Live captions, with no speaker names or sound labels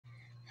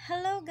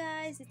Hello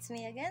guys, it's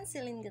me again,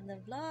 Celine Ganda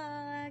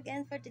Vlog.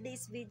 And for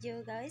today's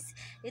video guys,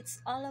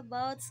 it's all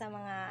about sa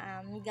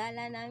mga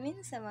gala namin,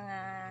 sa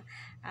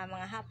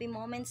mga happy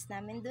moments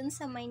namin dun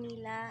sa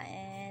Maynila.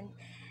 And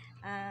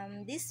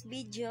this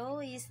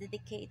video is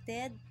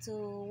dedicated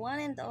to one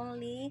and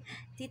only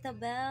Tita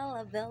Belle,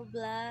 a Belle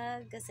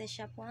Vlog. Kasi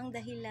siya po ang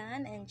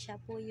dahilan and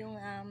siya po yung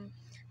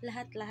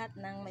lahat-lahat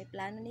ng may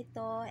plano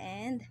nito.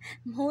 And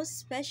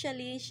most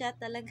especially, siya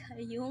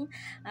talaga yung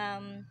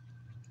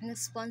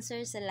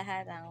nag-sponsor sa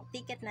lahat ng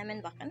ticket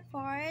namin back and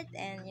forth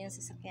and yung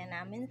sasakyan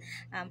namin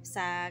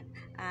sa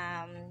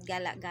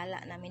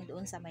gala-gala namin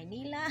doon sa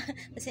Maynila.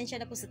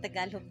 Pasensya na po sa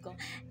Tagalog ko.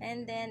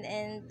 And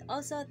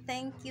also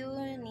thank you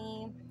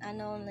ni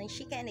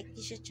Shika and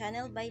Ikisha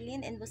Channel by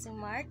Lynn and Bossing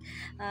Mark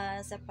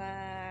sa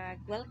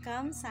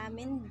pag-welcome sa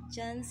amin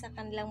dyan sa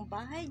kanilang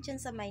bahay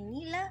dyan sa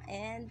Maynila,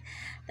 and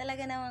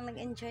talaga namang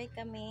nag-enjoy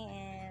kami.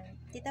 And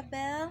Tita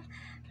Belle,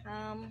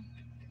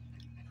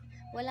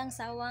 walang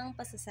sawang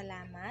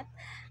pasasalamat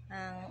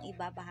ang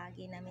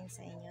ibabahagi namin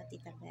sa inyo,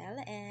 Tita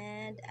Belle.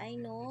 And I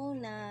know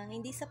na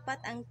hindi sapat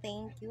ang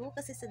thank you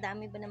kasi sa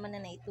dami ba naman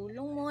na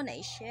naitulong mo, na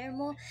i-share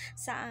mo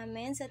sa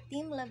amin, sa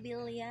Team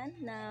Labhelian,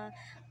 na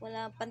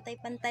wala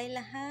pantay-pantay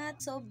lahat.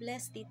 So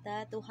blessed,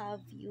 Tita, to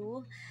have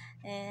you.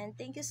 And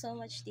thank you so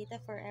much,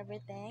 Tita, for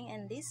everything.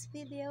 And this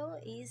video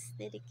is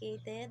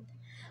dedicated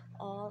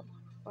all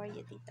for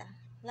you, Tita.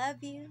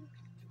 Love you.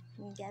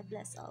 And God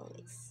bless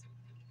always.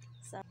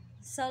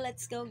 So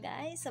let's go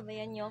guys,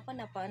 sabayan nyo ako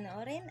na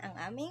panoorin ang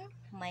aming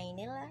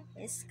Manila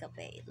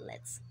Escapade.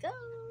 Let's go!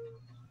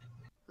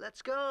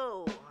 Let's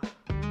go!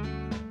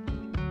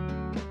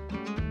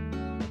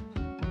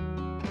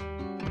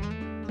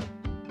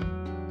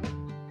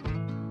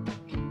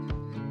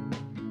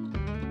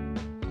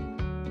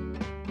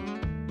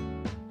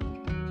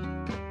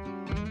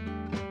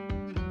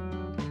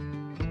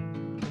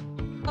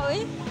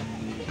 Oy!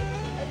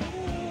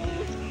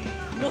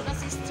 Bro,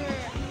 sister.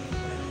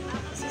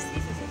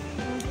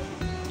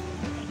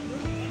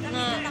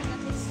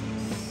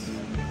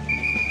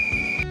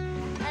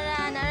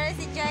 Nara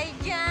si Jai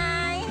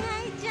Jai.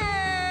 Hi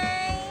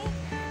Jai.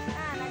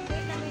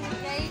 Nag-wait namin ni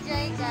Jai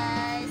Jai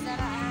guys.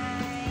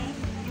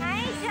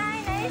 Hi Jai,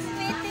 nice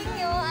meeting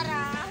you.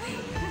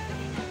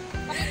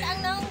 Pakita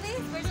ang nang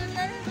this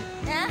personal.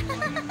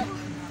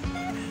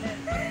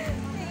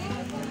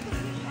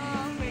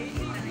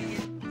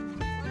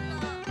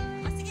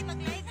 Sige,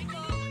 mag-like ko.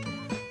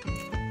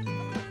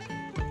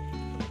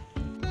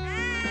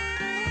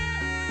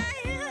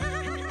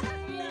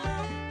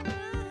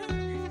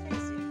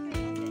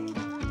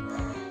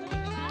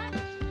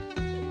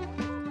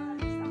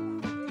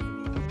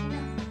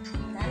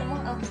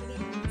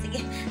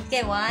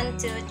 Okay, 1,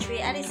 2,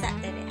 3. Arisa.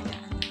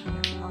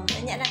 Oh,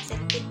 tanya na.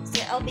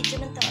 Oh, video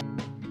man to.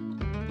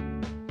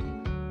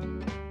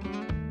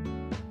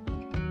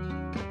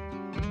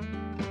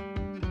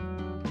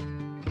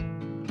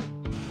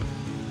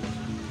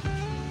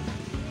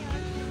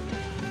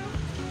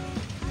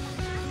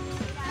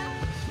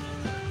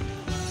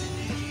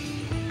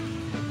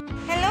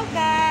 Hello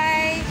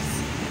guys!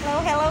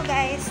 Hello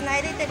guys!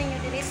 Nairita ninyo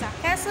dito sa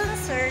Quezon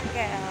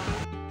Circle.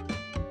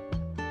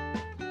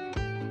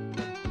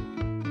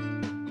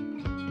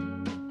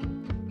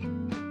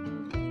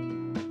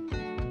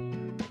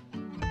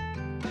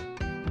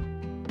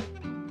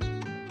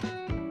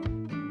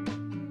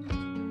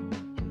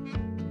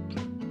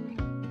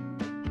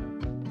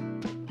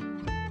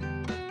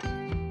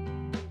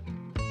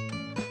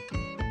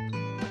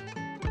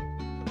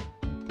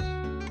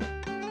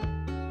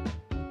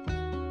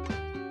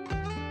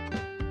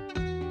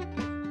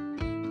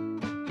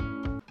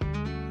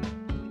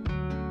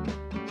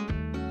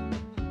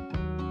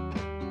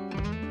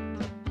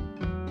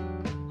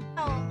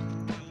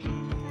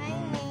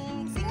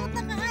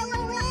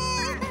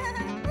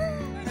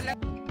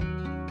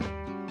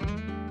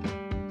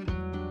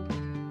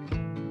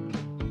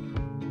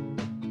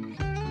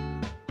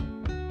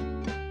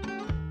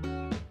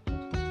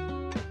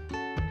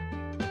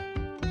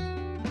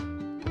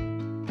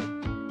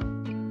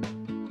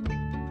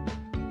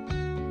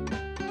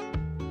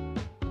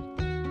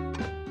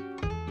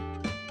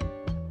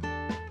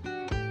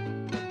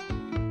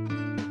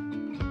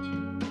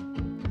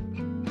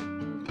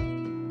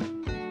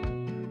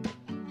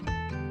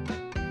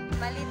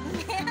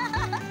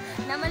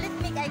 Namalit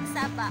mi kay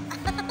sapa.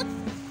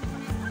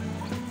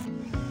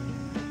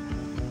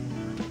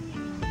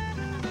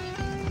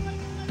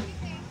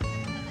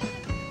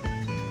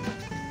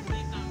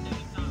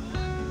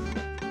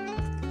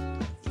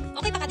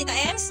 Okay pa ka, Tita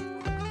Ems?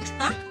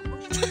 Ha?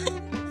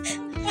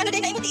 Ano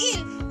din na imong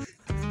tiil?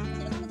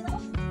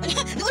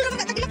 Doon naman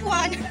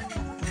kataglapuan.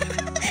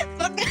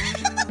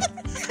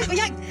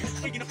 Uyag.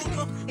 Ay,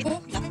 ginapuno.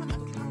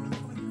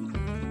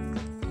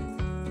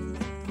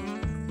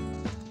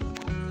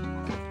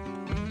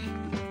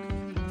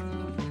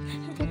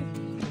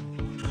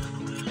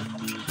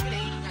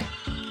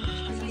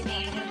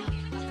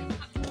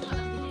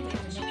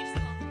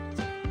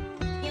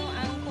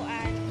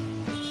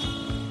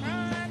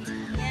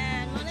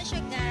 Yan, muna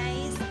siya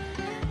guys.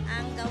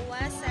 Ang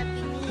gawa sa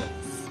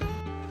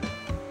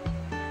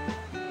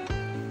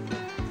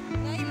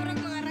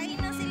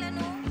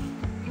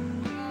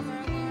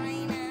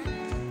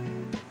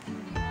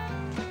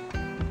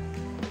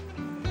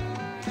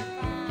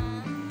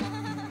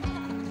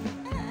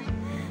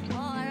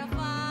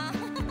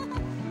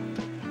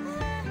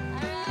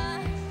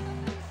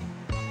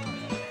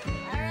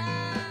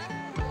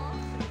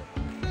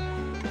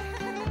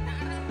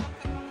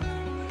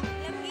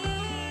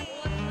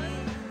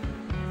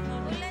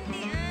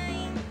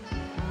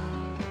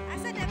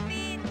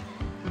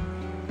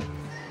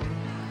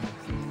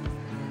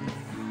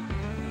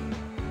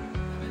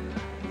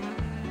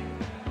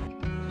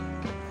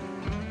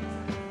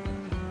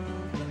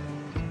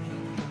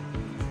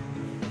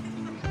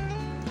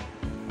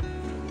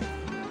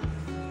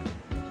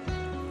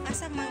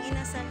asa mang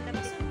inasal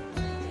lapit.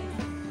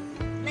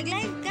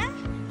 Nag-live ka?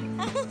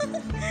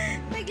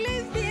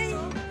 Nag-live di ay.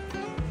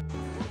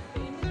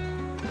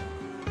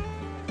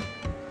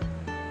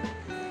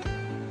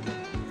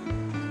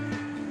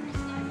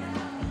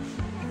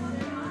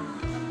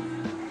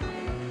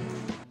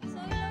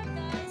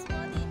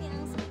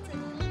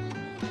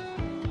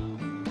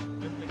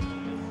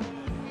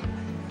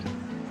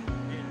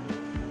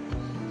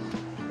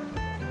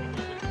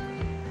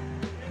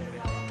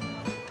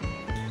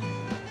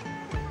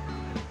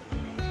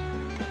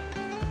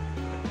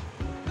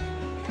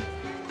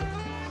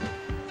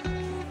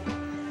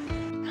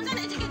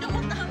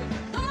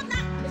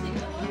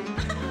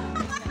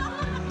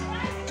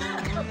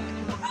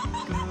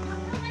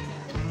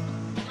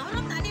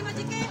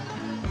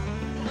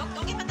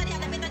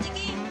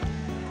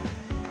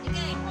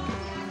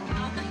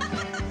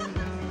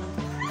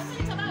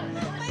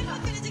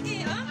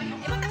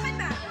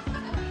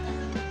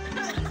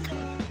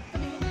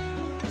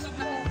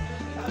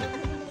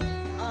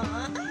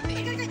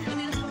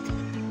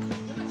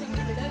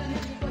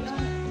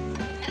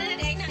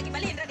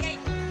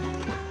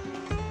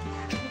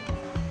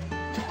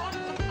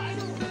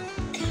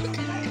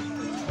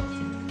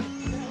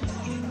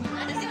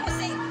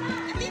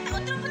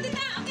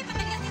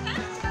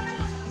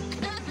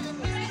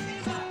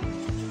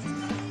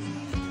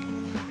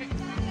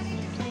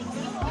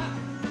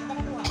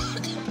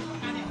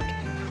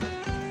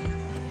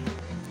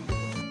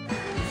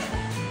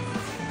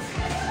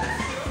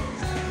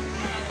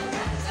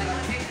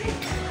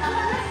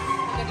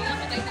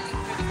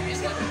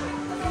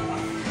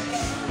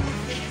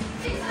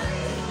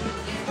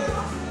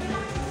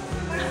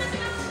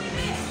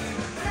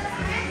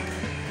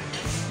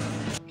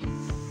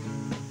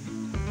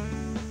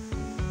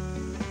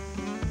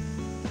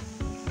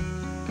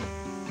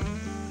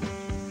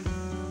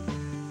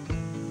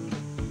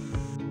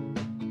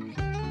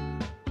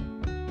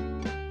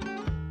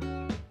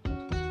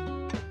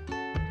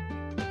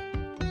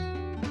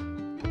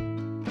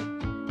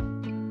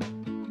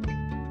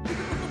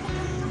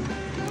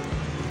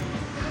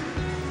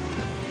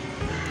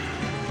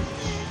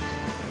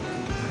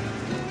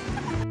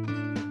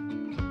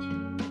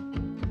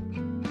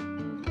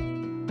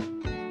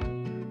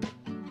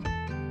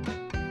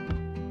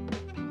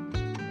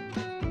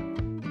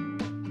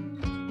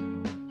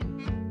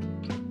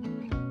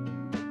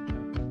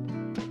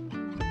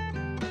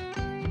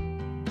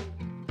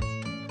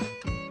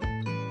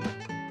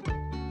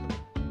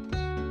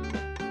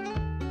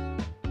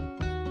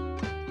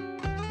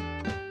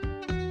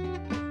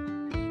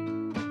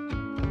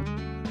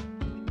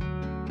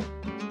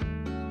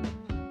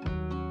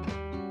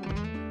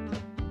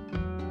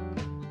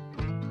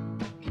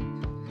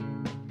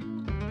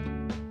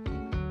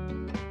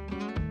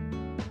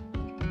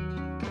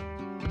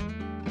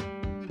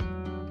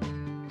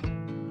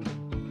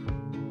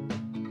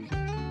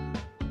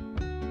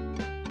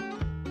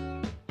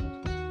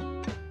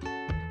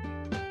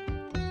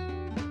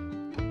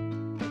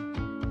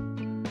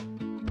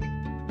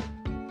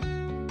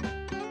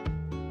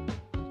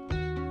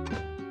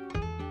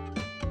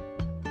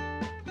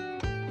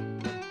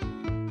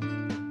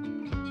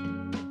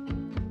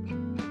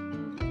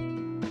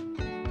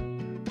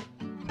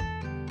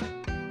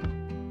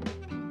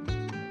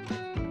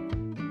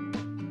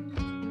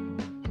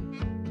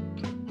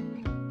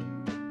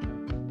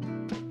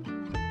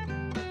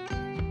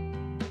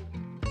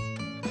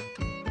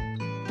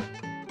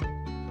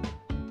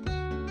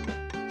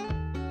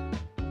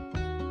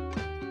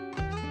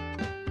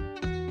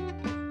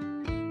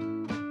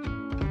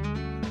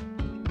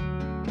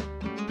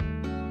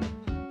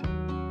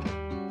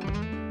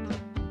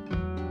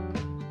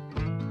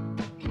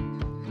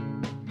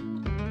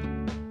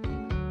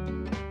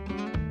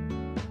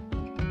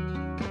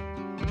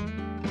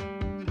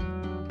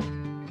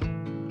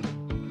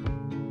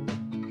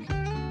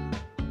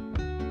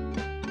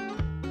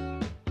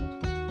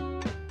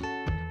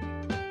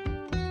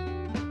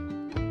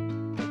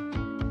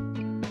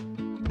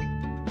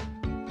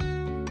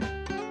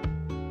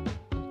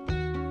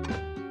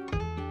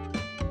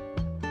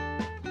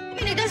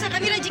 Pinagda sa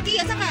kamera, Jiki.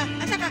 Asa ka?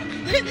 Asa ka?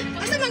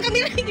 Asa mang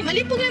kamera? Hindi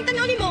malipong lang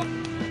tanaw ni mo.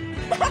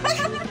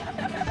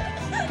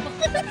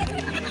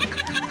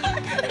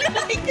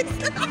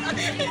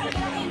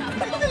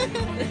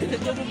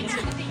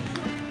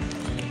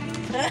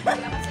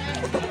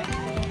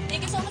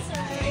 Thank you so much, sir.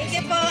 Thank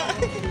you po.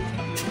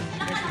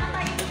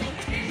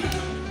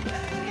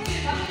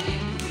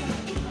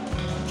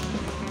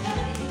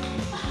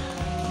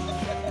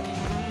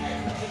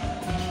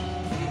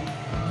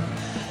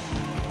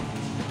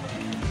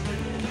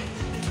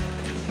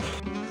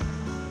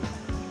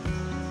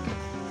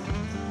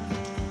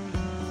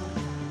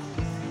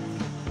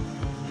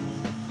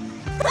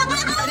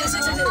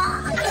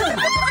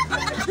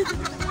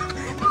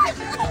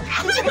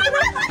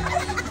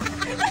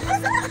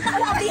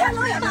 Labihan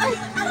mo yan.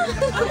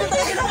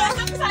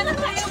 Sana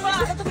tayo ba?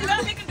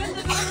 Grabe ka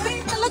ganda dito.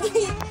 Talaga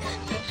eh.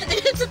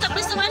 Sa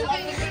tapos naman.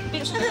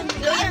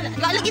 Loyan,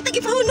 lalagi tagi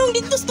pahunong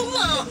dito sa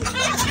tuma.